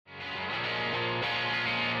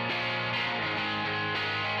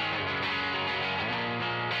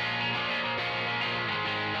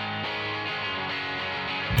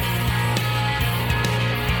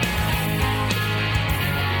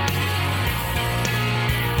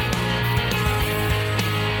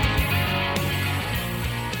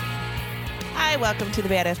welcome to the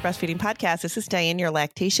Badass Breastfeeding Podcast. This is Diane, your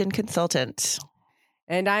lactation consultant.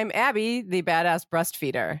 And I'm Abby, the Badass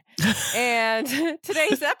Breastfeeder. And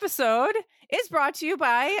today's episode is brought to you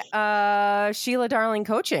by Sheila Darling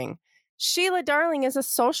Coaching. Sheila Darling is a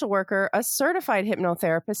social worker, a certified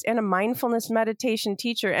hypnotherapist, and a mindfulness meditation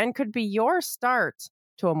teacher, and could be your start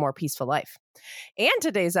to a more peaceful life. And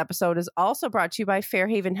today's episode is also brought to you by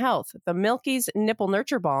Fairhaven Health. The Milky's Nipple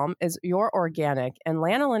Nurture Balm is your organic and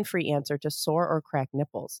lanolin-free answer to sore or cracked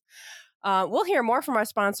nipples. We'll hear more from our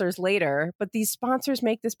sponsors later, but these sponsors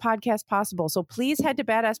make this podcast possible. So please head to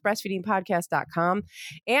badassbreastfeedingpodcast.com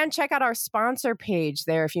and check out our sponsor page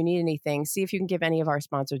there if you need anything. See if you can give any of our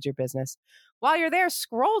sponsors your business. While you're there,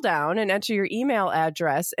 scroll down and enter your email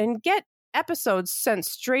address and get episodes sent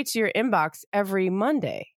straight to your inbox every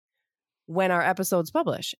Monday when our episodes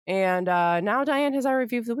publish. And now Diane has our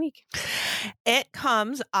review of the week. It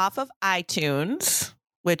comes off of iTunes,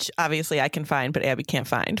 which obviously I can find, but Abby can't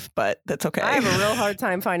find, but that's okay. I have a real hard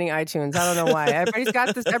time finding iTunes. I don't know why. Everybody's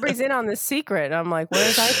got this. Everybody's in on this secret. I'm like,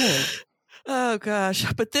 where's iTunes? Oh, gosh.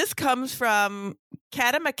 But this comes from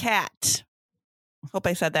Catamacat. Hope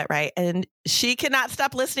I said that right. And she cannot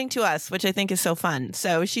stop listening to us, which I think is so fun.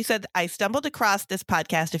 So she said, I stumbled across this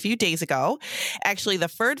podcast a few days ago. Actually, the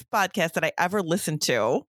first podcast that I ever listened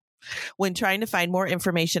to when trying to find more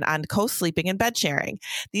information on co-sleeping and bed sharing.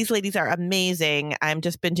 These ladies are amazing. I'm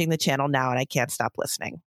just binging the channel now and I can't stop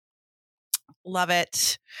listening. Love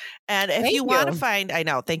it. And if you want to find, I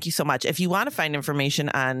know, thank you so much. If you want to find information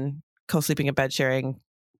on co-sleeping and bed sharing,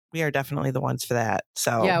 we are definitely the ones for that.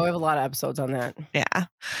 So yeah, we have a lot of episodes on that. Yeah.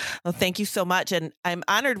 Well, thank you so much. And I'm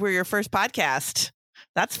honored we're your first podcast.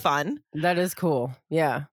 That's fun. That is cool.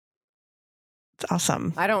 Yeah. It's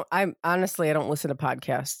awesome. I don't listen to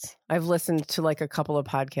podcasts. I've listened to like a couple of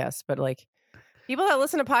podcasts, but like people that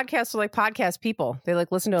listen to podcasts are like podcast people. They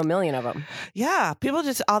like listen to a million of them. Yeah. People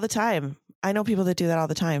just all the time. I know people that do that all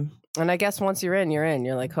the time. And I guess once you're in,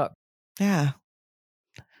 you're like hooked. Yeah.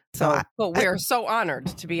 So, but we're so honored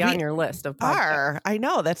to be on your list of podcasts. I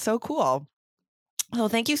know. That's so cool. Well,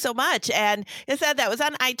 thank you so much. And it said that was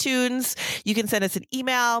on iTunes. You can send us an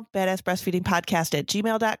email,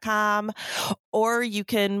 badassbreastfeedingpodcast@gmail.com, or you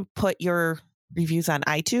can put your reviews on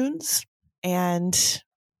iTunes and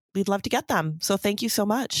we'd love to get them. So thank you so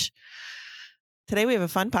much. Today we have a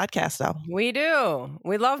fun podcast though. We do.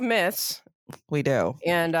 We love myths. We do.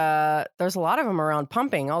 And there's a lot of them around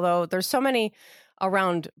pumping, although there's so many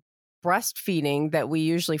around breastfeeding that we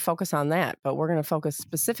usually focus on that, but we're going to focus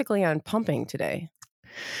specifically on pumping today.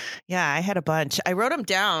 Yeah, I had a bunch. I wrote them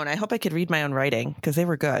down. I hope I could read my own writing because they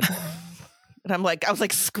were good. And I was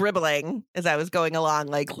like scribbling as I was going along,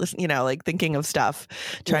 like, listen, like thinking of stuff,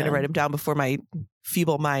 trying to write them down before my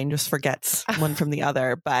feeble mind just forgets one from the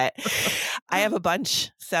other. But I have a bunch.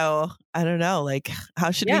 So I don't know, like, how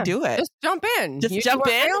should we do it? Just jump in. Jump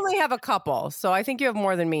in. I only have a couple. So I think you have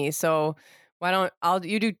more than me. So why don't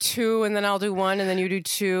you do two and then I'll do one and then you do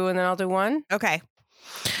two and then I'll do one? Okay.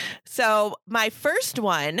 So my first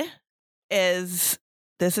one is,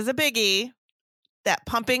 this is a biggie, that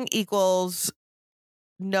pumping equals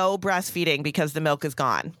no breastfeeding because the milk is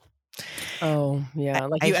gone. Oh, yeah.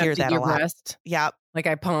 Like you hear that your a lot. breast. Yep. Like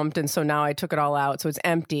I pumped and so now I took it all out. So it's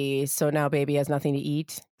empty. So now baby has nothing to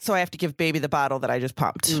eat. So I have to give baby the bottle that I just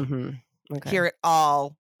pumped. Mm-hmm. Okay. Hear it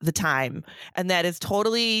all the time. And that is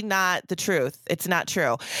totally not the truth. It's not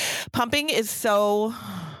true. Pumping is so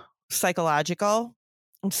psychological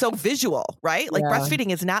and so visual, right? Like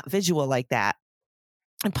breastfeeding is not visual like that.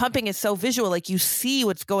 And pumping is so visual, like you see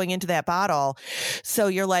what's going into that bottle. So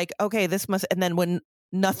you're like, okay, this must, and then when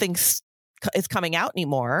nothing is coming out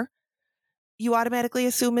anymore, you automatically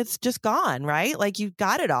assume it's just gone, right? Like you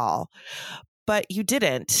got it all, but you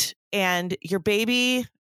didn't. And your baby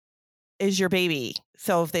is your baby.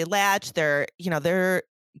 So if they latch, they're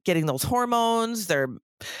getting those hormones, they're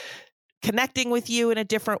connecting with you in a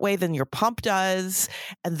different way than your pump does,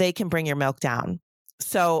 and they can bring your milk down.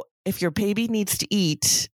 So if your baby needs to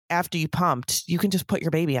eat after you pumped, you can just put your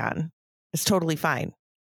baby on. It's totally fine.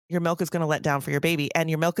 Your milk is going to let down for your baby, and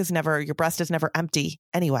your breast is never empty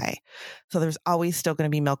anyway. So there's always still going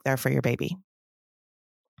to be milk there for your baby.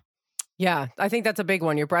 Yeah, I think that's a big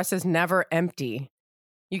one. Your breast is never empty.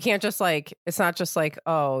 You can't just it's not just like,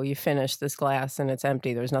 oh, you finished this glass and it's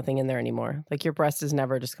empty. There's nothing in there anymore. Like your breast is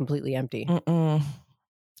never just completely empty. Mm-mm.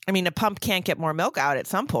 I mean, a pump can't get more milk out at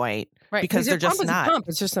some point, right? Because they're just not. A pump.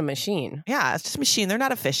 It's just a machine. Yeah, it's just a machine. They're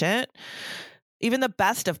not efficient. Even the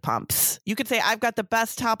best of pumps. You could say, I've got the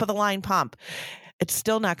best top of the line pump. It's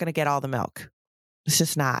still not going to get all the milk. It's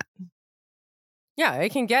just not. Yeah,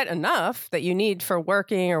 it can get enough that you need for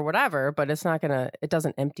working or whatever, but it's not it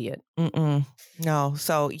doesn't empty it. No.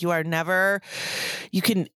 So you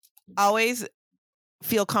can always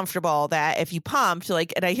feel comfortable that if you pumped,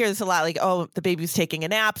 like, and I hear this a lot, like, oh, the baby was taking a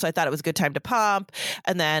nap, so I thought it was a good time to pump.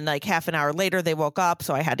 And then like half an hour later, they woke up,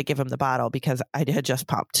 so I had to give them the bottle because I had just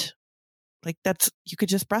pumped. Like you could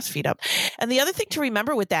just breastfeed them. And the other thing to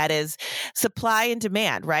remember with that is supply and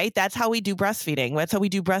demand, right? That's how we do breastfeeding. That's how we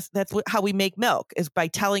do how we make milk, is by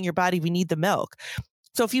telling your body we need the milk.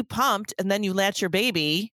 So if you pumped and then you latch your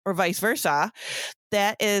baby or vice versa,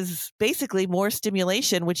 that is basically more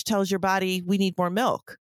stimulation, which tells your body we need more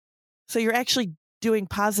milk. So you're actually doing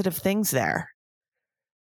positive things there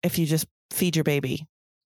if you just feed your baby.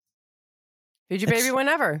 Feed your baby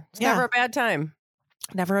whenever. It's never a bad time.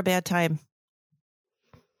 Never a bad time.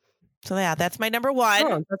 So yeah, that's my number one.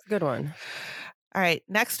 Oh, that's a good one. All right.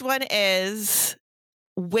 Next one is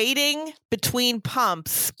waiting between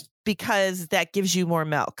pumps because that gives you more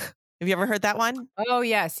milk. Have you ever heard that one? Oh,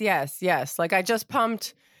 yes. Like I just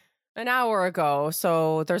pumped an hour ago,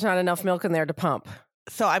 so there's not enough milk in there to pump.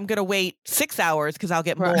 So I'm going to wait 6 hours because I'll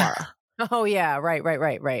get more. Oh, yeah.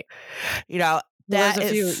 Right. You know, there's a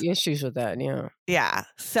few issues with that. Yeah. Yeah.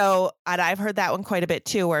 So, and I've heard that one quite a bit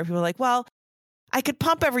too, where people are like, well, I could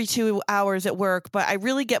pump every 2 hours at work, but I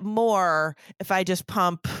really get more if I just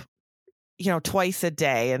pump, twice a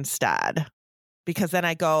day instead, because then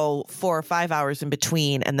I go 4 or 5 hours in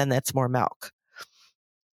between and then that's more milk.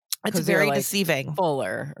 It's very deceiving.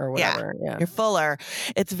 Fuller or whatever. Yeah. You're fuller.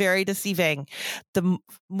 It's very deceiving. The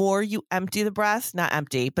more you empty the breast, not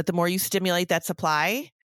empty, but the more you stimulate that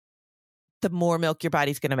supply, the more milk your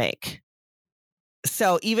body's going to make.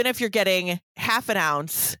 So even if you're getting half an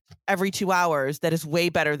ounce every 2 hours, that is way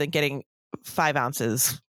better than getting 5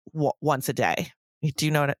 ounces once a day. Do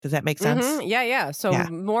you know? Does that make sense? Mm-hmm. Yeah. So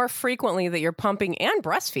more frequently that you're pumping and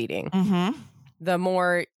breastfeeding, the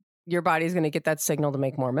more your body's going to get that signal to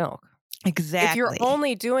make more milk. Exactly. If you're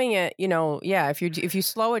only doing it, if you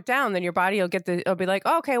slow it down, then your body it'll be like,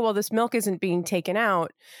 oh, okay, well, this milk isn't being taken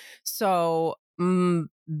out, so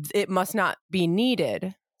it must not be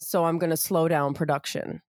needed. So I'm going to slow down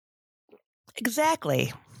production.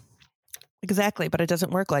 Exactly. But it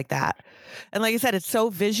doesn't work like that. And like I said, it's so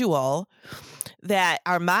visual that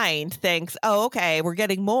our mind thinks, oh, okay, we're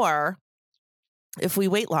getting more if we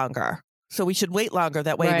wait longer. So we should wait longer.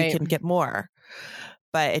 That way we can get more.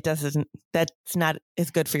 But that's not as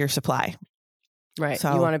good for your supply. Right.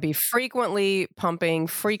 So you want to be frequently pumping,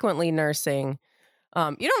 frequently nursing.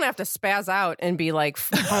 You don't have to spaz out and be like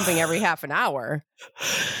pumping every half an hour.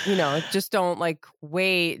 Just don't like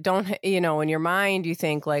wait. Don't, in your mind, you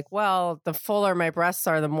think like, well, the fuller my breasts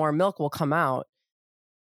are, the more milk will come out.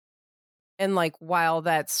 And like, while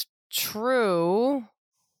that's true,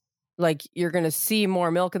 like you're going to see more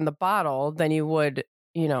milk in the bottle than you would,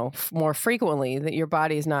 more frequently, that your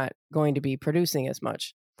body is not going to be producing as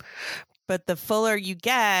much. But the fuller you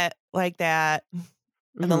get like that,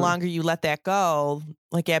 and the longer you let that go,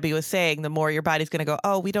 like Abby was saying, the more your body's going to go,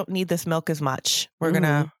 oh, we don't need this milk as much. We're going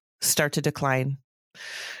to start to decline.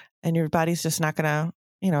 And your body's just not going to,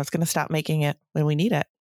 it's going to stop making it when we need it.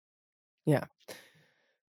 Yeah.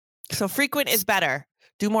 So frequent is better.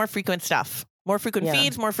 Do more frequent stuff. More frequent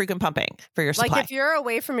feeds, more frequent pumping for your supply. Like if you're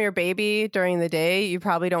away from your baby during the day, you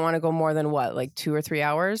probably don't want to go more than like 2 or 3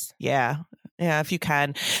 hours. Yeah. Yeah, if you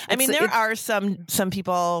can. I mean, there are some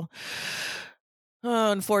people,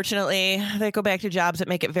 unfortunately, they go back to jobs that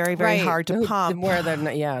make it very, very hard to pump. Where they're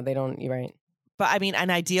not, they don't, you're right. But I mean,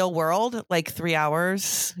 an ideal world, like 3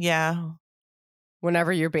 hours. Yeah.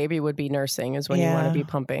 Whenever your baby would be nursing is when you want to be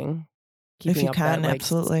pumping. If you can,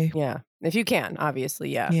 absolutely. Yeah. If you can, obviously.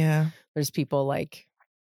 Yeah. Yeah. There's people like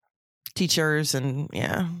teachers and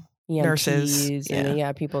EMTs nurses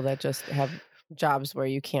and people that just have jobs where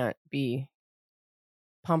you can't be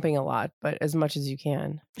pumping a lot, but as much as you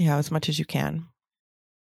can. Yeah, as much as you can.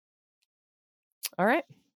 All right.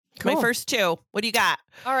 Cool. My first two. What do you got?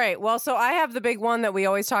 All right. Well, so I have the big one that we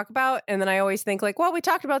always talk about, and then I always think like, well, we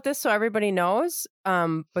talked about this so everybody knows.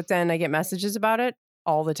 But then I get messages about it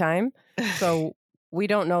all the time. So we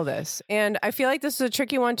don't know this. And I feel like this is a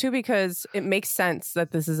tricky one too, because it makes sense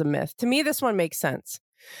that this is a myth. To me, this one makes sense.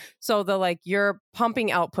 So your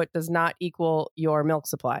pumping output does not equal your milk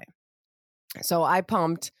supply. So I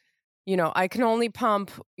pumped, I can only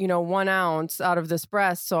pump, 1 ounce out of this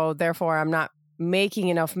breast. So therefore I'm not making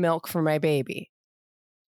enough milk for my baby.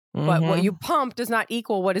 But what you pump does not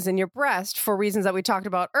equal what is in your breast for reasons that we talked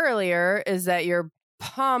about earlier, is that your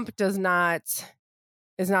pump is not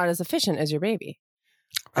as efficient as your baby.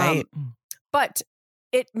 Right. But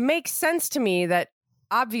it makes sense to me that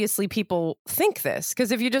obviously people think this,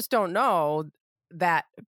 because if you just don't know that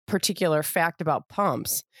particular fact about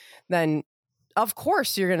pumps, then of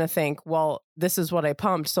course you're going to think, well, this is what I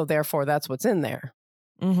pumped, so therefore that's what's in there.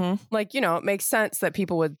 Mm-hmm. Like, it makes sense that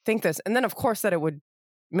people would think this. And then of course that it would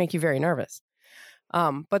make you very nervous.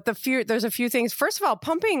 But there's a few things. First of all,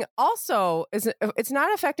 pumping also it's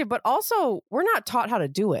not effective, but also we're not taught how to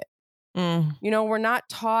do it. We're not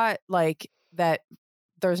taught like that.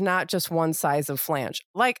 There's not just one size of flange.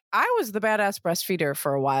 Like I was the badass breastfeeder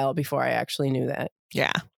for a while before I actually knew that.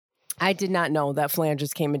 Yeah. I did not know that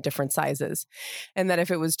flanges came in different sizes, and that if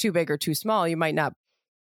it was too big or too small, you might not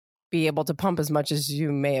be able to pump as much as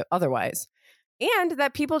you may otherwise. And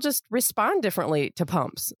that people just respond differently to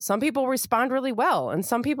pumps. Some people respond really well and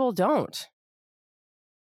some people don't.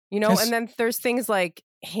 And then there's things like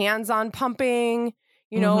hands-on pumping,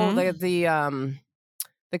 the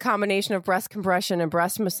combination of breast compression and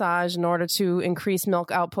breast massage in order to increase milk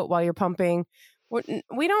output while you're pumping.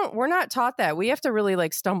 We're not taught that. We have to really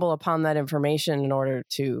like stumble upon that information in order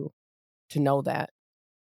to know that.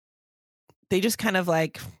 They just kind of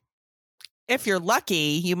like, if you're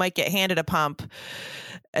lucky, you might get handed a pump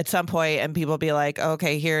at some point and people be like,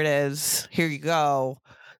 okay, here it is. Here you go.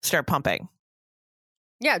 Start pumping.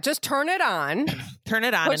 Yeah, just turn it on. Turn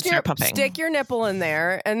it on and start pumping. Stick your nipple in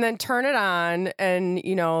there and then turn it on and,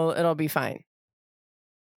 it'll be fine.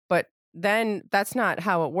 But then that's not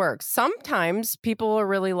how it works. Sometimes people are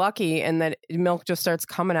really lucky and that milk just starts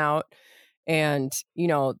coming out and,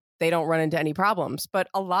 they don't run into any problems. But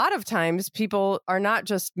a lot of times people are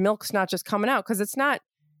milk's not just coming out because it's not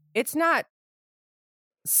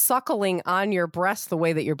suckling on your breast the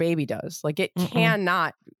way that your baby does. Like it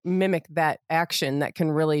cannot mimic that action that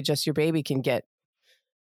can really just, your baby can get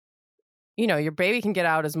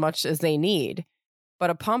out as much as they need.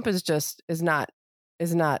 But a pump is not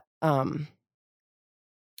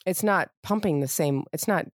pumping the same. It's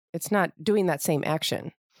not doing that same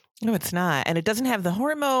action. No, it's not. And it doesn't have the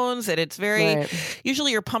hormones, and it's very,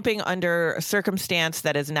 usually you're pumping under a circumstance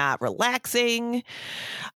that is not relaxing.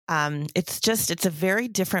 It's a very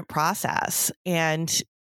different process. And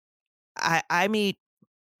I meet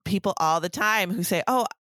people all the time who say, oh,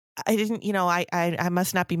 I didn't, I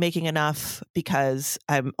must not be making enough because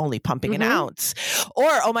I'm only pumping an ounce. Or,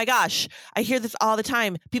 oh my gosh, I hear this all the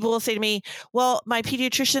time. People will say to me, well, my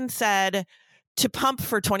pediatrician said to pump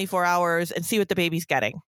for 24 hours and see what the baby's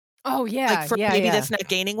getting. Oh, yeah. Like for a baby that's not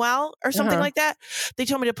gaining well or something like that. They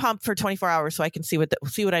told me to pump for 24 hours so I can see what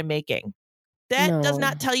I'm making. That does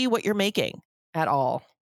not tell you what you're making. At all.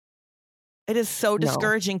 It is so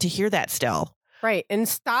discouraging to hear that still. Right. And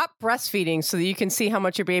stop breastfeeding so that you can see how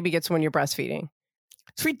much your baby gets when you're breastfeeding.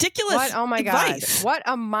 It's ridiculous. What? Oh, my advice. God. What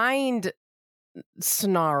a mind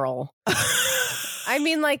snarl. I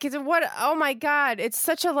mean, like, oh, my God. It's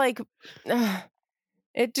such a, like...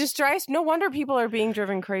 It just drives. No wonder people are being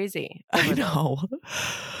driven crazy. I know.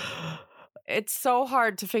 It's so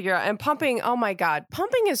hard to figure out. And pumping, oh my God,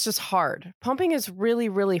 pumping is just hard. Pumping is really,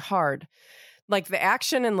 really hard. Like the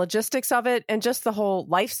action and logistics of it and just the whole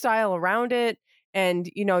lifestyle around it. And,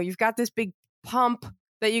 you've got this big pump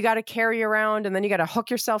that you got to carry around and then you got to hook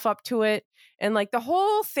yourself up to it. And like the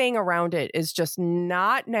whole thing around it is just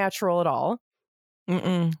not natural at all.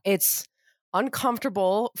 It's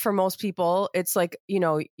uncomfortable for most people. It's like,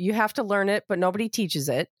 you have to learn it, but nobody teaches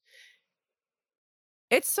it.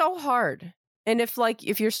 It's so hard. And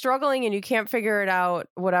if you're struggling and you can't figure it out,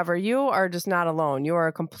 whatever, you are just not alone. You are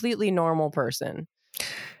a completely normal person.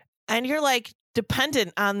 And you're like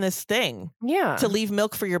dependent on this thing. Yeah. To leave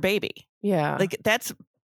milk for your baby. Yeah. Like that's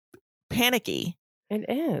panicky. It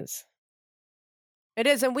is. It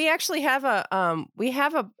is. And we actually have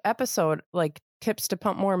a episode like tips to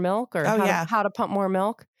pump more milk or how to pump more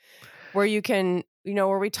milk, where you can,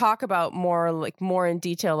 where we talk about more in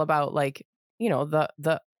detail about like,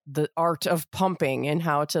 the art of pumping and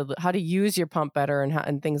how to use your pump better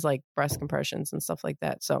and things like breast compressions and stuff like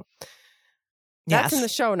that. So that's in the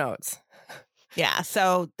show notes. Yeah.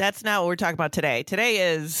 So that's not what we're talking about today.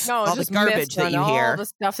 Today is all the garbage that you hear. All the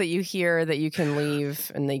stuff that you hear that you can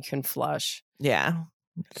leave and that you can flush. Yeah.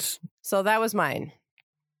 So that was mine.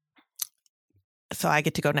 So I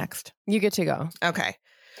get to go next. You get to go. Okay.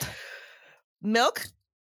 Milk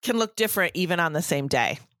can look different even on the same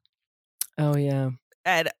day. Oh, yeah.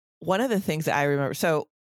 And one of the things that I remember, so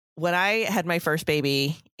when I had my first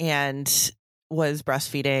baby and was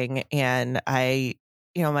breastfeeding, and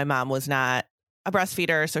my mom was not a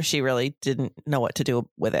breastfeeder, so she really didn't know what to do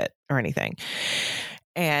with it or anything.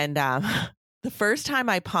 And the first time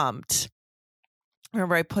I pumped, I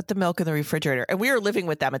remember I put the milk in the refrigerator, and we were living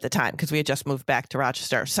with them at the time because we had just moved back to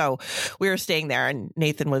Rochester. So we were staying there, and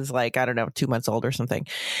Nathan was like, I don't know, 2 months old or something.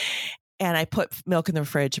 And I put milk in the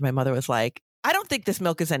fridge, and my mother was like, I don't think this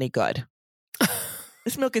milk is any good.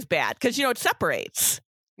 This milk is bad because, it separates.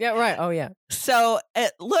 Yeah, right. Oh, yeah. So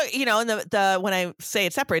look, and the when I say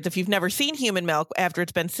it separates, if you've never seen human milk after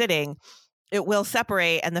it's been sitting, it will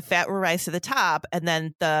separate and the fat will rise to the top. And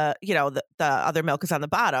then the other milk is on the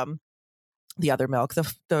bottom. The other milk,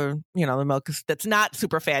 the milk that's not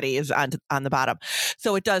super fatty is on the bottom.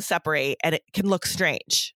 So it does separate and it can look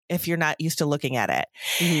strange if you're not used to looking at it.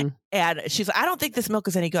 Mm-hmm. And she's like, I don't think this milk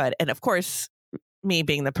is any good. And of course, me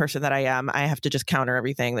being the person that I am, I have to just counter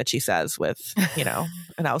everything that she says with,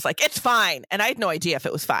 and I was like, it's fine. And I had no idea if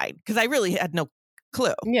it was fine because I really had no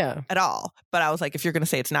clue at all. But I was like, if you're going to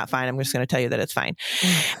say it's not fine, I'm just going to tell you that it's fine.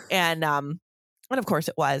 And of course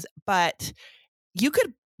it was. But you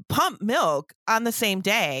could pump milk on the same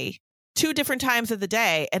day, 2 different times of the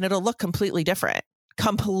day, and it'll look completely different.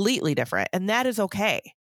 And that is okay.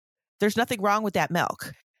 There's nothing wrong with that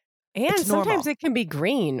milk. And it's sometimes normal. It can be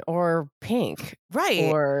green or pink. Right.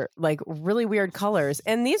 Or like really weird colors.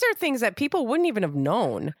 And these are things that people wouldn't even have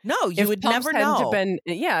known. No, you would never know.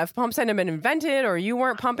 If pumps hadn't been invented or you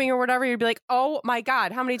weren't pumping or whatever, you'd be like, oh my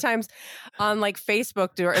God, how many times on like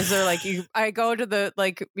Facebook is there like I go to the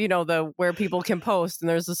the where people can post and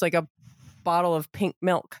there's just like a bottle of pink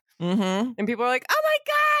milk. Mm-hmm. And people are like, oh my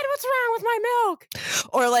God, what's wrong with my milk?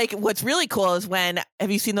 Or like what's really cool is have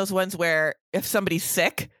you seen those ones where if somebody's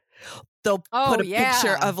sick, they'll put a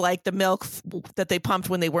picture of like the milk that they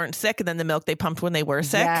pumped when they weren't sick and then the milk they pumped when they were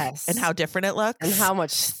sick and how different it looks. And how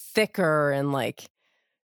much thicker and like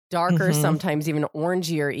darker, sometimes even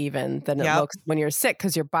orangier even than it looks when you're sick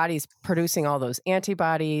because your body's producing all those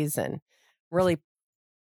antibodies and really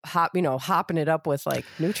hopping it up with like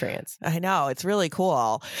nutrients. I know, it's really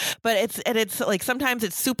cool. But it's like sometimes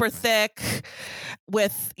it's super thick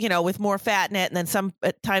with more fat in it, and then some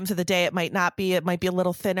at times of the day it might not be. It might be a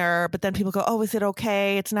little thinner, but then people go, oh, is it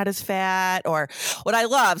okay? It's not as fat. Or what I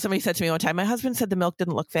love, somebody said to me one time, my husband said the milk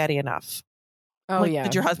didn't look fatty enough. Oh, yeah.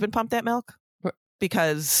 Did your husband pump that milk?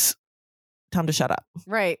 Because tell him to shut up.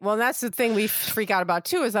 Right. Well, that's the thing we freak out about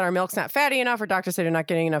too, is that our milk's not fatty enough, or doctors say they're not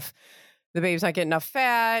getting enough. The baby's not getting enough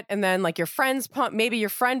fat. And then like your friend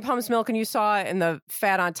pumps milk and you saw it and the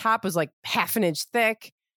fat on top was like half an inch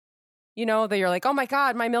thick. That you're like, oh my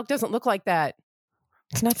God, my milk doesn't look like that.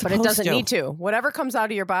 It's not supposed to. But it doesn't need to. Whatever comes out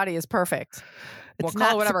of your body is perfect.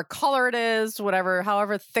 Whatever color it is,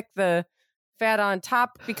 however thick the fat on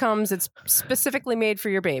top becomes, it's specifically made for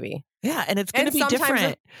your baby. Yeah. And it's going to be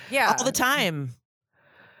different all the time.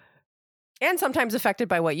 And sometimes affected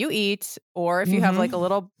by what you eat, or if you have like a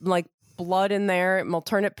little like blood in there, it will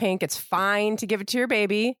turn it pink. It's fine to give it to your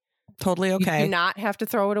baby. Totally okay. You do not have to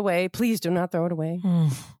throw it away. Please do not throw it away.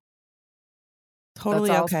 Totally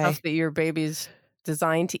That's all okay. Stuff that your baby's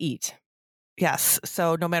designed to eat. Yes.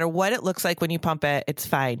 So no matter what it looks like when you pump it, it's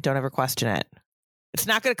fine. Don't ever question it. It's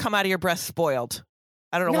not going to come out of your breast spoiled.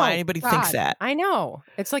 I don't know why anybody thinks that. I know.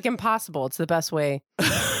 It's like impossible. It's the best way.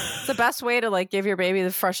 It's the best way to like give your baby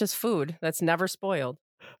the freshest food that's never spoiled.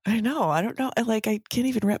 I know. I don't know. I can't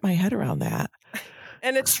even wrap my head around that.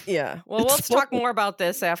 And well, let's talk more about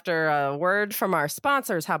this after a word from our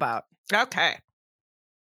sponsors. How about? Okay.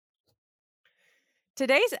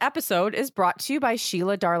 Today's episode is brought to you by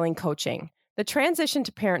Sheila Darling Coaching. The transition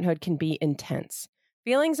to parenthood can be intense.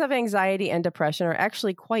 Feelings of anxiety and depression are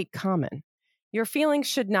actually quite common. Your feelings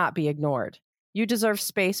should not be ignored. You deserve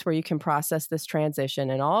space where you can process this transition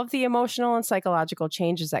and all of the emotional and psychological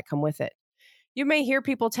changes that come with it. You may hear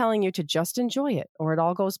people telling you to just enjoy it, or it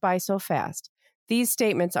all goes by so fast. These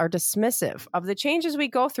statements are dismissive of the changes we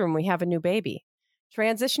go through when we have a new baby.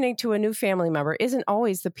 Transitioning to a new family member isn't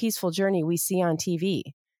always the peaceful journey we see on TV.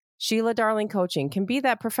 Sheila Darling Coaching can be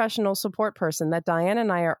that professional support person that Diane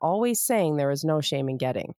and I are always saying there is no shame in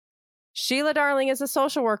getting. Sheila Darling is a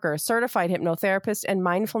social worker, certified hypnotherapist, and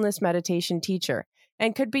mindfulness meditation teacher,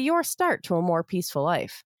 and could be your start to a more peaceful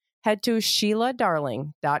life. Head to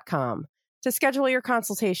SheilaDarling.com to schedule your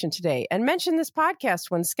consultation today and mention this podcast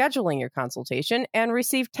when scheduling your consultation and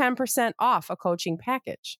receive 10% off a coaching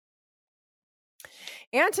package.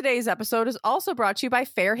 And today's episode is also brought to you by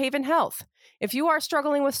Fairhaven Health. If you are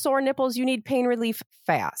struggling with sore nipples, you need pain relief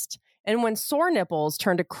fast. And when sore nipples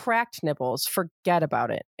turn to cracked nipples, forget about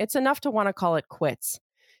it. It's enough to want to call it quits.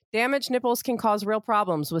 Damaged nipples can cause real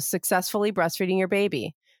problems with successfully breastfeeding your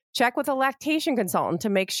baby. Check with a lactation consultant to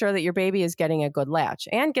make sure that your baby is getting a good latch,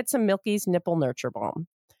 and get some Milky's Nipple Nurture Balm.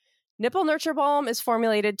 Nipple Nurture Balm is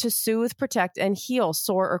formulated to soothe, protect, and heal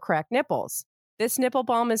sore or cracked nipples. This nipple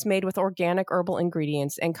balm is made with organic herbal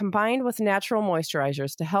ingredients and combined with natural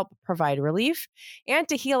moisturizers to help provide relief and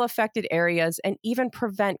to heal affected areas and even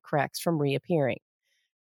prevent cracks from reappearing.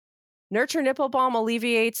 Nurture Nipple Balm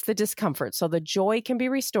alleviates the discomfort so the joy can be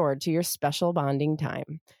restored to your special bonding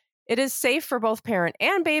time. It is safe for both parent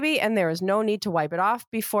and baby, and there is no need to wipe it off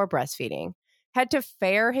before breastfeeding. Head to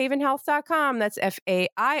fairhavenhealth.com, that's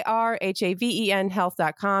FAIRHAVEN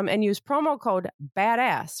health.com, and use promo code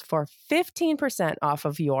BADASS for 15% off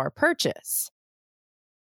of your purchase.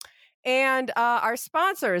 And our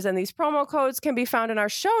sponsors and these promo codes can be found in our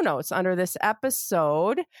show notes under this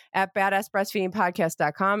episode at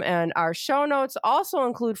badassbreastfeedingpodcast.com. And our show notes also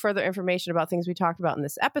include further information about things we talked about in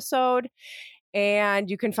this episode. And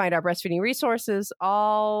you can find our breastfeeding resources,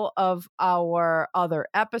 all of our other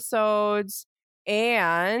episodes,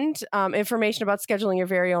 and information about scheduling your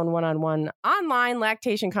very own one-on-one online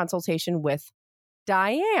lactation consultation with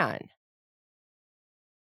Diane.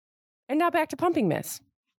 And now back to pumping myths.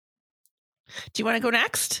 Do you want to go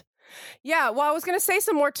next? Yeah, well, I was going to say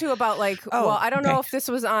some more too about I don't know if this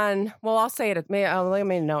was on. Well, I'll say it. Let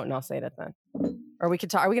me note and I'll say it then. Or we could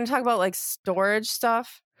talk. Are we going to talk about like storage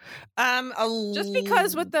stuff? Just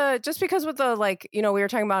because with the like, you know, we were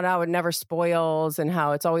talking about how it never spoils and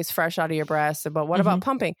how it's always fresh out of your breast. But what about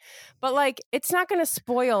pumping? But like, it's not going to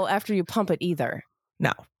spoil after you pump it either.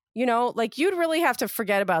 No. You know, like you'd really have to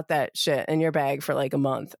forget about that shit in your bag for like a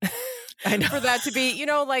month. I know. For that to be, you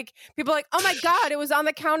know, like people are like, oh my God, it was on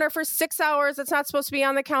the counter for 6 hours. It's not supposed to be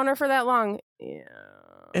on the counter for that long. Yeah.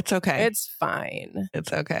 It's okay. It's fine.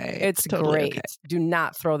 It's okay. It's totally great. Okay. Do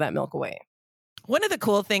not throw that milk away. One of the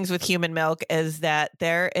cool things with human milk is that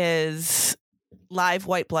there is live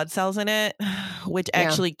white blood cells in it, which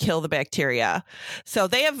actually kill the bacteria. So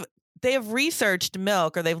they have researched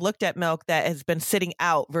milk, or they've looked at milk that has been sitting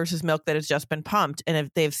out versus milk that has just been pumped. And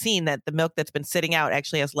they've seen that the milk that's been sitting out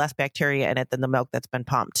actually has less bacteria in it than the milk that's been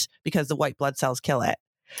pumped because the white blood cells kill it.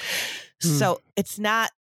 So it's not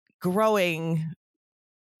growing.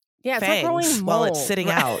 Yeah, it's not growing mold while it's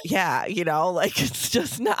sitting out. Yeah, you know, like it's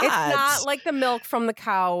just not. It's not like the milk from the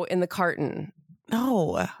cow in the carton.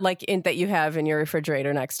 No. Like that you have in your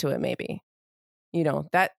refrigerator next to it, maybe. You know,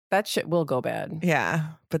 that shit will go bad. Yeah,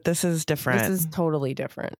 but this is different. This is totally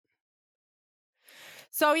different.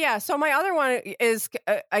 So yeah, so my other one is,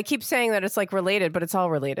 I keep saying that it's like related, but it's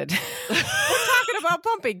all related. We're talking about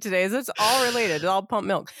pumping today. So it's all related. It's all pump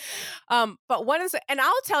milk. But what is, and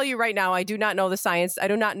I'll tell you right now, I do not know the science. I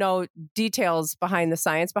do not know details behind the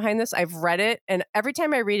science behind this. I've read it, and every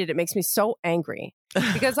time I read it, it makes me so angry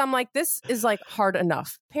because I'm like, this is like hard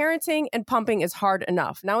enough. Parenting and pumping is hard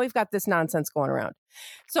enough. Now we've got this nonsense going around.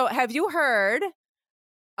 So have you heard,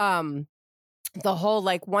 the whole,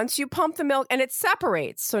 like, once you pump the milk and it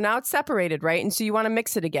separates. So now it's separated, right? And so you want to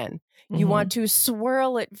mix it again. You want to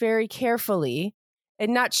swirl it very carefully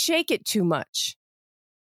and not shake it too much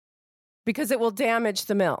because it will damage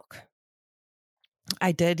the milk.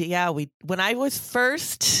 I did. Yeah. When I was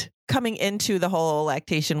first coming into the whole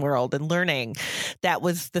lactation world and learning, that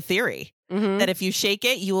was the theory. That if you shake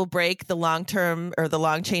it, you will break the long-term or the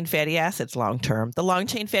long-chain fatty acids. The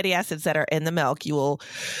long-chain fatty acids that are in the milk, you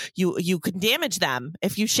can damage them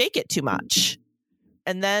if you shake it too much.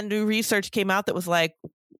 And then new research came out that was like,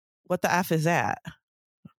 what the F is that?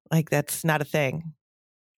 Like, that's not a thing.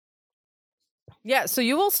 Yeah, so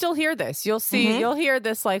you will still hear this. You'll see, you'll hear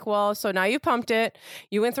this like, well, so now you pumped it.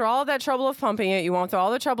 You went through all of that trouble of pumping it. You went through all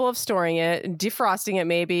the trouble of storing it, defrosting it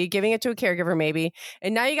maybe, giving it to a caregiver maybe.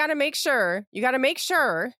 And now you got to make sure, you got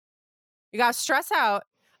to stress out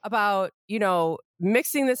about, you know,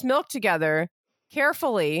 mixing this milk together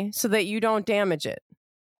carefully so that you don't damage it.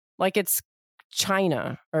 Like it's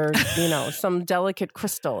china or, you know, some delicate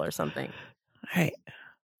crystal or something. Right.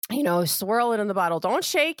 You know, swirl it in the bottle. Don't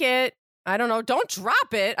shake it. I don't know. Don't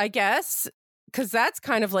drop it, I guess, because that's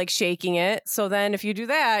kind of like shaking it. So then if you do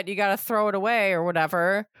that, you got to throw it away or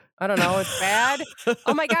whatever. I don't know. It's bad.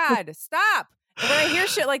 Oh, my God. Stop. And when I hear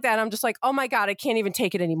shit like that, I'm just like, oh, my God, I can't even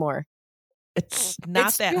take it anymore. It's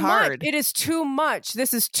not that hard. It is too much.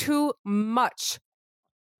 This is too much.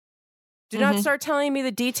 Do not start telling me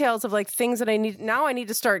the details of like things that I need. Now I need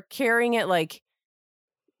to start carrying it like,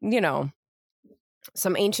 you know,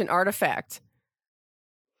 some ancient artifact.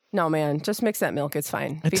 No, man, just mix that milk. It's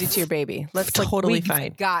fine. Feed it to your baby. Let's totally fine.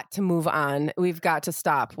 We've got to move on. We've got to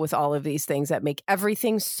stop with all of these things that make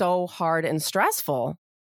everything so hard and stressful.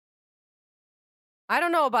 I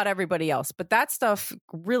don't know about everybody else, but that stuff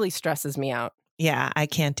really stresses me out. Yeah, I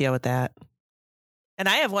can't deal with that. And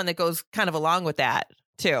I have one that goes kind of along with that,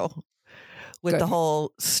 too, with the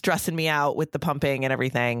whole stressing me out with the pumping and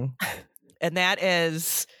everything. And that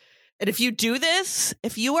is And if you do this,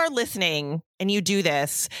 if you are listening and you do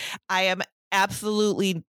this, I am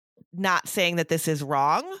absolutely not saying that this is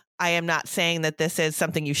wrong. I am not saying that this is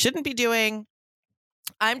something you shouldn't be doing.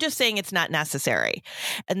 I'm just saying it's not necessary.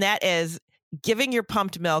 And that is giving your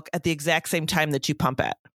pumped milk at the exact same time that you pump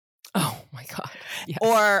it. Oh my God. Yes.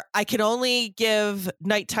 Or I can only give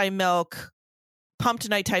nighttime milk, pumped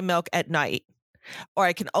nighttime milk at night. Or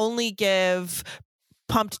I can only give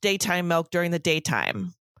pumped daytime milk during the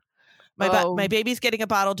daytime. My baby's getting a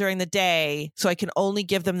bottle during the day, so I can only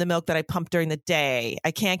give them the milk that I pumped during the day.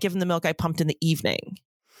 I can't give them the milk I pumped in the evening.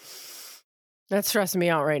 That's stressing me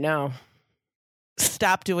out right now.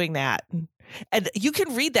 Stop doing that. And you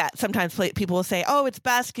can read that. Sometimes people will say, oh, it's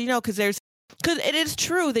best, because it is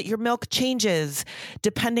true that your milk changes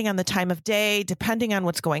depending on the time of day, depending on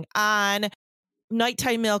what's going on.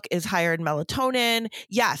 Nighttime milk is higher in melatonin.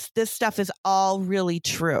 Yes, this stuff is all really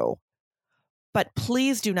true. But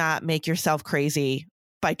please do not make yourself crazy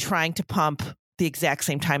by trying to pump the exact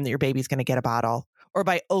same time that your baby's going to get a bottle, or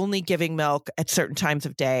by only giving milk at certain times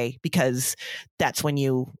of day because that's when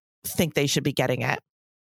you think they should be getting it.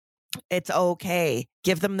 It's okay.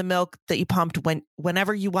 Give them the milk that you pumped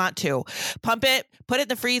whenever you want to. Pump it, put it in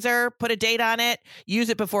the freezer, put a date on it, use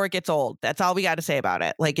it before it gets old. That's all we got to say about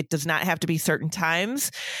it. Like, it does not have to be certain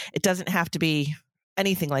times. It doesn't have to be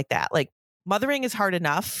anything like that. Like, mothering is hard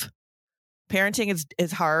enough. Parenting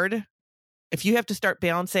is hard. If you have to start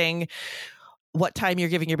balancing what time you're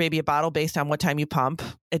giving your baby a bottle based on what time you pump,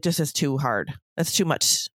 it just is too hard. That's too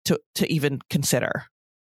much to even consider.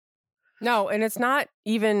 No, and it's not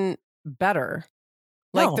even better.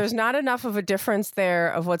 Like, there's not enough of a difference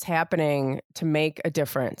there of what's happening to make a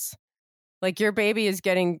difference. Like, your baby is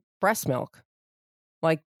getting breast milk.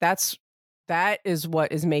 Like, that is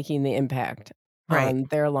what is making the impact on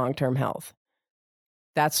their long-term health.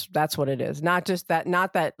 That's what it is. Not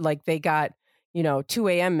that like they got, 2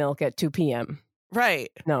 a.m. milk at 2 p.m. Right.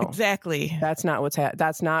 No, exactly. That's not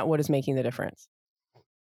that's not what is making the difference.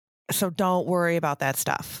 So don't worry about that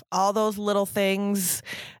stuff. All those little things.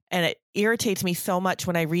 And it irritates me so much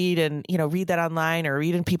when I read that online or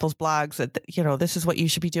read in people's blogs that, this is what you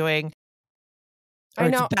should be doing. Or I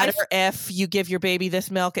know. It's better if you give your baby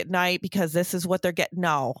this milk at night because this is what they're getting.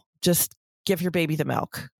 No, just give your baby the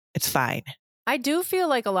milk. It's fine. I do feel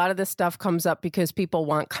like a lot of this stuff comes up because people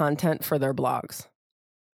want content for their blogs.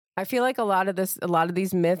 I feel like a lot of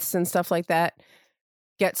these myths and stuff like that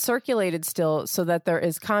get circulated still so that there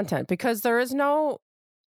is content, because there is no,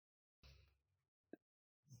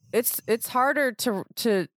 it's harder to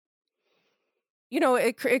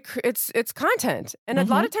it's content. And a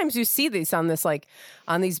lot of times you see these on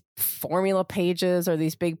these formula pages or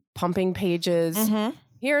these big pumping pages. Mm-hmm.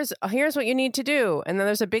 Here's what you need to do. And then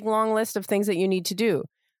there's a big long list of things that you need to do.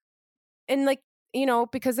 And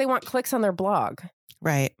because they want clicks on their blog.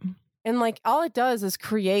 Right. And all it does is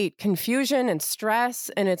create confusion and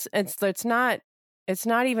stress. And it's not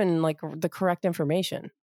even the correct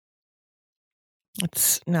information.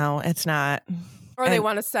 It's not. Or they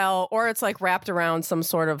want to sell, or it's wrapped around some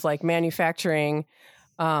sort of manufacturing,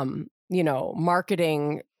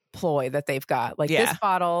 marketing ploy that they've got. This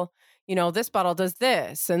bottle, this bottle does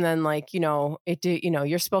this. And then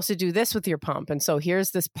you're supposed to do this with your pump. And so here's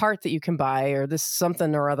this part that you can buy, or this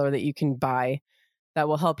something or other that you can buy that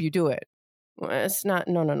will help you do it. Well, it's not,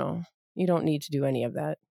 no. You don't need to do any of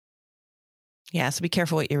that. Yeah. So be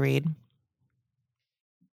careful what you read.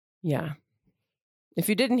 Yeah. If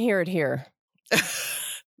you didn't hear it here,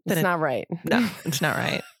 it's not right. No, it's not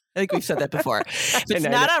right. I think we've said that before. If it's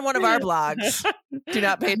not on one of our blogs, do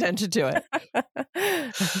not pay attention to it.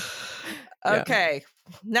 Okay.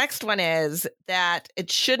 Yeah. Next one is that it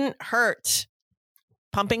shouldn't hurt.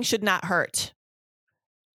 Pumping should not hurt.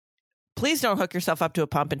 Please don't hook yourself up to a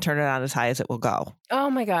pump and turn it on as high as it will go. Oh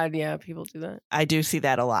my God. Yeah. People do that. I do see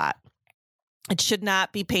that a lot. It should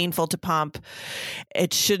not be painful to pump.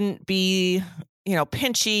 It shouldn't be,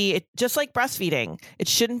 pinchy. Just like breastfeeding, it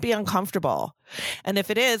shouldn't be uncomfortable. And if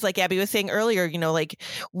it is, like Abby was saying earlier,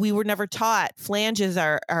 we were never taught flanges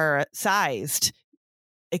are sized.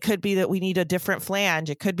 It could be that we need a different flange.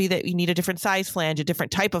 It could be that we need a different size flange, a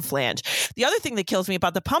different type of flange. The other thing that kills me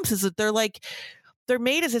about the pumps is that they're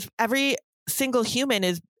made as if every single human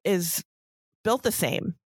is built the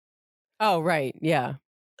same. Oh, right. Yeah.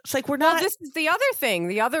 It's we're not. Well, this is the other thing.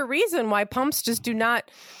 The other reason why pumps just do not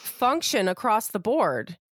function across the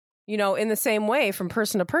board, in the same way from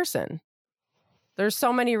person to person. There's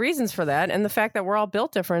so many reasons for that. And the fact that we're all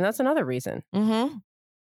built different, that's another reason. Mm-hmm.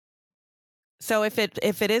 So if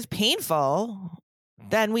it is painful,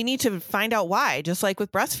 then we need to find out why, just like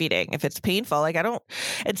with breastfeeding. If it's painful,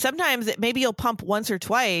 and sometimes maybe you'll pump once or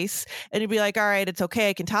twice and you'll be like, all right, it's okay,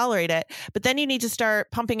 I can tolerate it. But then you need to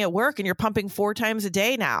start pumping at work and you're pumping 4 times a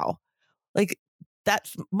day now. Like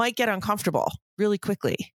that might get uncomfortable really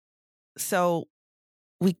quickly. So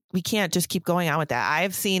we can't just keep going on with that.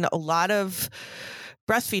 I've seen a lot of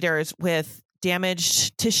breastfeeders with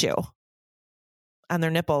damaged tissue on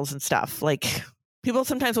their nipples and stuff. Like people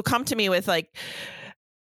sometimes will come to me with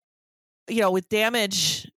with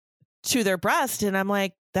damage to their breast. And I'm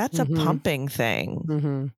like, that's a pumping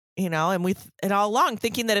thing, and all along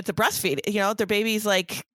thinking that it's a breastfeed, their baby's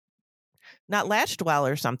like not latched well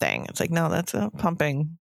or something. It's like, no, that's a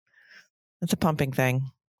pumping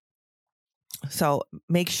thing. So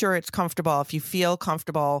make sure it's comfortable. If you feel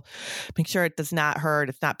comfortable, make sure it does not hurt.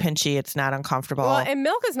 It's not pinchy. It's not uncomfortable. Well, and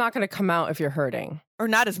milk is not going to come out if you're hurting. Or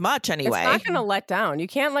not as much anyway. It's not going to let down. You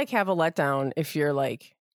can't have a letdown if you're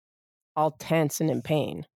all tense and in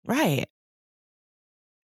pain. Right.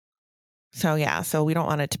 So yeah, so we don't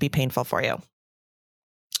want it to be painful for you.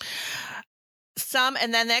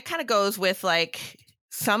 And then that kind of goes with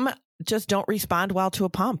some just don't respond well to a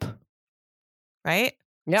pump. Right?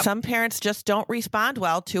 Yep. Some parents just don't respond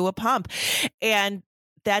well to a pump. And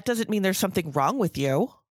that doesn't mean there's something wrong with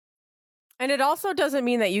you. And it also doesn't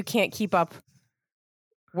mean that you can't keep up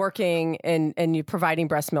working and you providing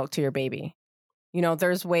breast milk to your baby.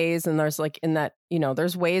 There's ways, and there's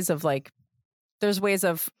there's ways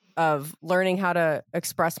of learning how to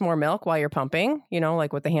express more milk while you're pumping,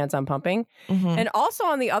 with the hands-on pumping. And also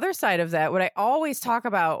on the other side of that, what I always talk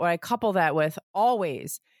about, what I couple that with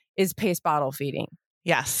always is paced bottle feeding.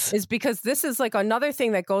 Yes. Is because this is another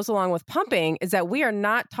thing that goes along with pumping is that we are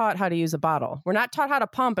not taught how to use a bottle. We're not taught how to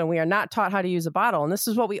pump, and we are not taught how to use a bottle. And this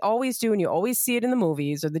is what we always do. And you always see it in the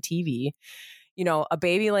movies or the TV, a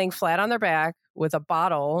baby laying flat on their back with a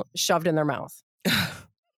bottle shoved in their mouth.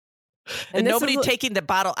 And nobody taking the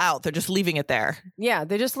bottle out. They're just leaving it there. Yeah,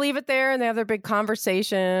 they just leave it there and they have their big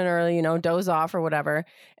conversation or, doze off or whatever.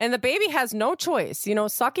 And the baby has no choice.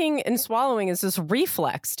 Sucking and swallowing is this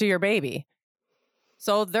reflex to your baby.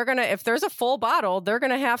 So if there's a full bottle, they're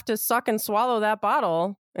going to have to suck and swallow that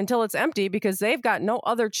bottle until it's empty because they've got no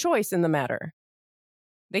other choice in the matter.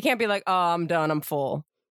 They can't be like, oh, I'm done, I'm full.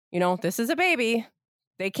 This is a baby.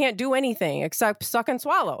 They can't do anything except suck and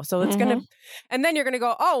swallow. So it's going to, and then you're going to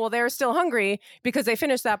go, oh, well, they're still hungry because they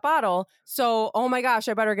finished that bottle. So, oh my gosh,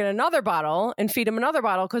 I better get another bottle and feed them another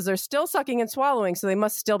bottle because they're still sucking and swallowing. So they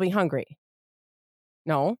must still be hungry.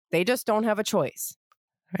 No, they just don't have a choice.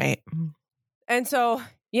 Right. And so,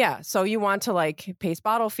 yeah, so you want to pace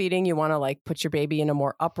bottle feeding. You want to put your baby in a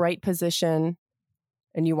more upright position.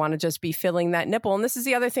 And you want to just be filling that nipple. And this is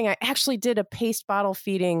the other thing. I actually did a paced bottle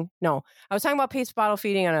feeding. No, I was talking about paced bottle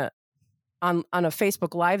feeding on a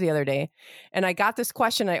Facebook Live the other day. And I got this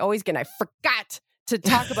question I always get, and I forgot to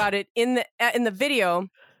talk about it in the video.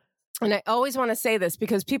 And I always want to say this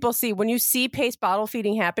because people see, when you see paced bottle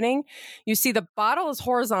feeding happening, you see the bottle is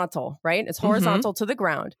horizontal, right? It's horizontal to the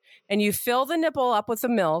ground. And you fill the nipple up with the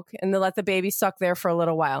milk and then let the baby suck there for a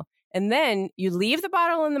little while. And then you leave the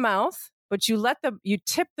bottle in the mouth, but you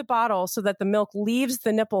tip the bottle so that the milk leaves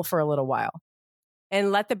the nipple for a little while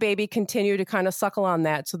and let the baby continue to kind of suckle on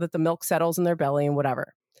that so that the milk settles in their belly and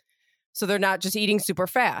whatever. So they're not just eating super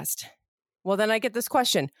fast. Well, then I get this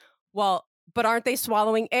question. Well, but aren't they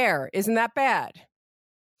swallowing air? Isn't that bad?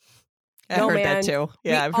 I heard that too.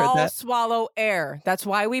 Yeah, I've heard that. We all swallow air. That's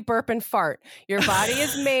why we burp and fart. Your body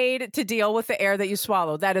is made to deal with the air that you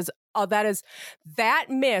swallow. That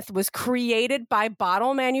myth was created by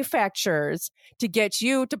bottle manufacturers to get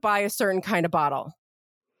you to buy a certain kind of bottle.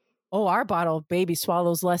 Oh, our bottle, baby,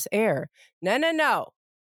 swallows less air. No.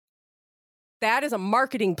 That is a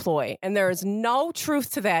marketing ploy, and there is no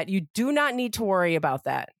truth to that. You do not need to worry about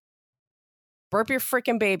that. Burp your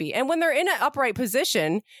freaking baby. And when they're in an upright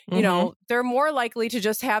position, they're more likely to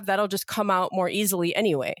just have that'll just come out more easily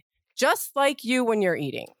anyway. Just like you when you're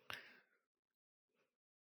eating.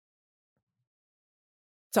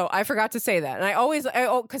 So I forgot to say that. And I always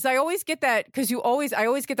get that, because I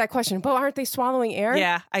always get that question, but aren't they swallowing air?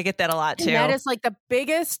 Yeah, I get that a lot too. And that is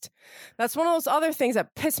that's one of those other things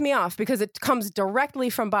that piss me off because it comes directly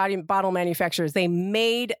from bottle manufacturers. They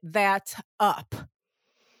made that up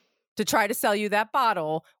to try to sell you that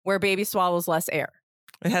bottle where baby swallows less air.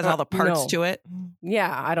 It has all the parts to it. Yeah,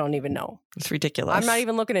 I don't even know. It's ridiculous. I'm not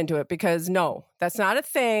even looking into it because no, that's not a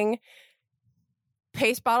thing.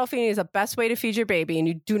 Paced bottle feeding is the best way to feed your baby, and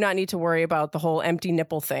you do not need to worry about the whole empty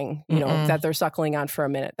nipple thing, that they're suckling on for a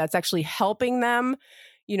minute. That's actually helping them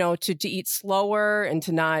to eat slower and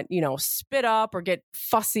to not, spit up or get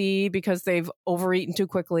fussy because they've overeaten too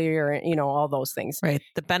quickly or, all those things. Right.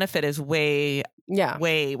 The benefit is way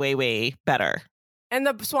better. And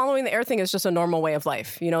the swallowing the air thing is just a normal way of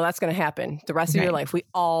life. That's going to happen the rest of your life. We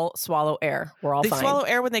all swallow air. We're all fine. They swallow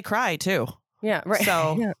air when they cry too. Yeah. Right.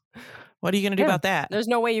 So what are you going to do about that? There's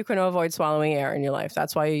no way you can avoid swallowing air in your life.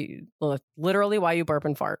 That's why literally why you burp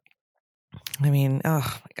and fart. I mean,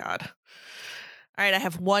 oh my God. All right. I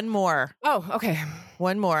have one more. Oh, okay.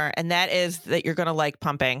 One more. And that is that you're going to like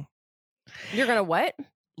pumping. You're going to what?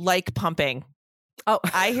 Like pumping. Oh,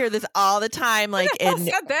 I hear this all the time. Like in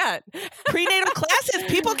said that? prenatal classes,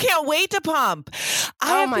 people can't wait to pump.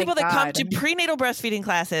 I have people that come to prenatal breastfeeding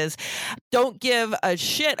classes, don't give a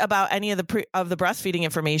shit about any of the breastfeeding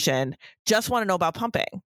information, just want to know about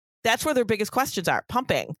pumping. That's where their biggest questions are.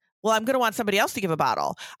 Pumping. Well, I'm going to want somebody else to give a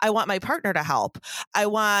bottle. I want my partner to help. I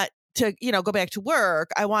want to, go back to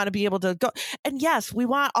work. I want to be able to go. And yes, we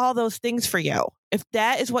want all those things for you. If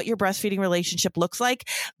that is what your breastfeeding relationship looks like,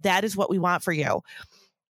 that is what we want for you.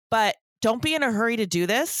 But don't be in a hurry to do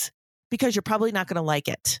this because you're probably not going to like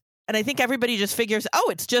it. And I think everybody just figures,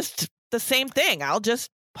 it's just the same thing. I'll just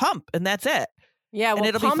pump and that's it. Yeah. And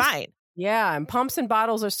it'll be fine. Yeah. And pumps and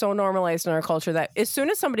bottles are so normalized in our culture that as soon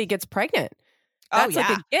as somebody gets pregnant, that's like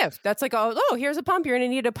a gift. That's like, here's a pump. You're going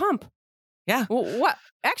to need a pump. Yeah. Well, what?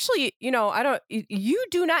 Actually, you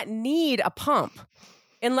do not need a pump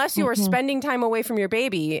unless you are spending time away from your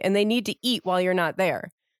baby and they need to eat while you're not there.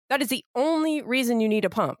 That is the only reason you need a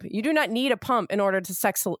pump. You do not need a pump in order to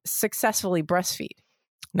successfully breastfeed.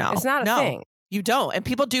 No. It's not a thing. You don't. And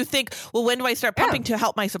people do think, well, when do I start pumping to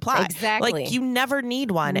help my supply? Exactly. Like you never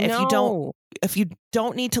need one. No. If you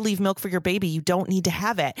don't need to leave milk for your baby, you don't need to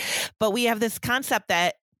have it. But we have this concept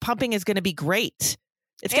that pumping is going to be great.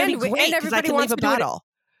 It's going to be great because I can leave a bottle.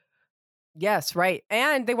 Yes, right.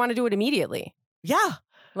 And they want to do it immediately. Yeah.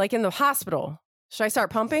 Like in the hospital. Should I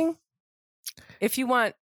start pumping? If you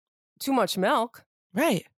want too much milk.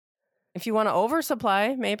 Right. If you want to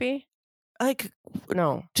oversupply, maybe. Like,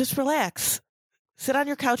 no. Just relax. Sit on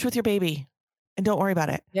your couch with your baby and don't worry about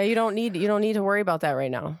it. Yeah, you don't need to worry about that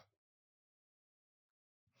right now.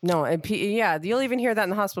 No, and you'll even hear that in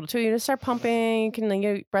the hospital too. You just start pumping, you can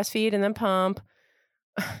breastfeed and then pump.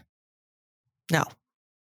 No.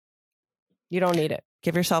 You don't need it.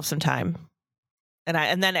 Give yourself some time.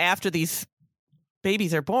 And then after these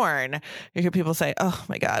babies are born, you hear people say, "Oh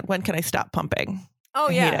my God, when can I stop pumping?" Oh,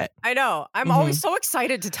 I yeah. hate it. I know. I'm always so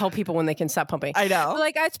excited to tell people when they can stop pumping. I know.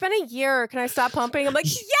 Like, it's been a year. Can I stop pumping? I'm like,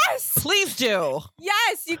 yes! Please do.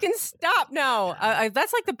 Yes, you can stop now.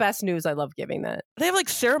 That's like the best news. I love giving that. They have like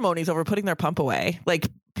ceremonies over putting their pump away. Like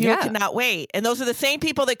people cannot wait. And those are the same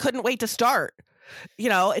people that couldn't wait to start.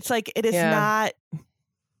 It's like, it is not,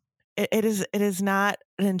 it is not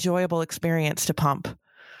an enjoyable experience to pump.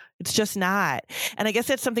 It's just not. And I guess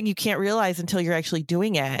that's something you can't realize until you're actually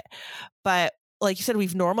doing it. But like you said,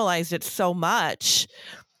 we've normalized it so much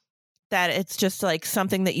that it's just like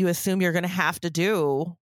something that you assume you're going to have to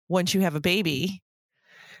do once you have a baby.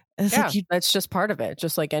 And it's that's just part of it.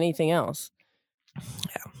 Just like anything else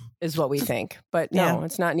is what we think. But no,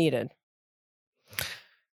 it's not needed.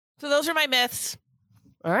 So those are my myths.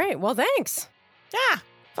 All right. Well, thanks. Yeah.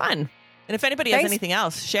 Fun. And if anybody has anything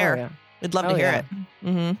else, share. Oh, yeah. We'd love to hear it.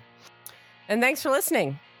 Mm-hmm. And thanks for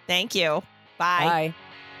listening. Thank you. Bye. Bye.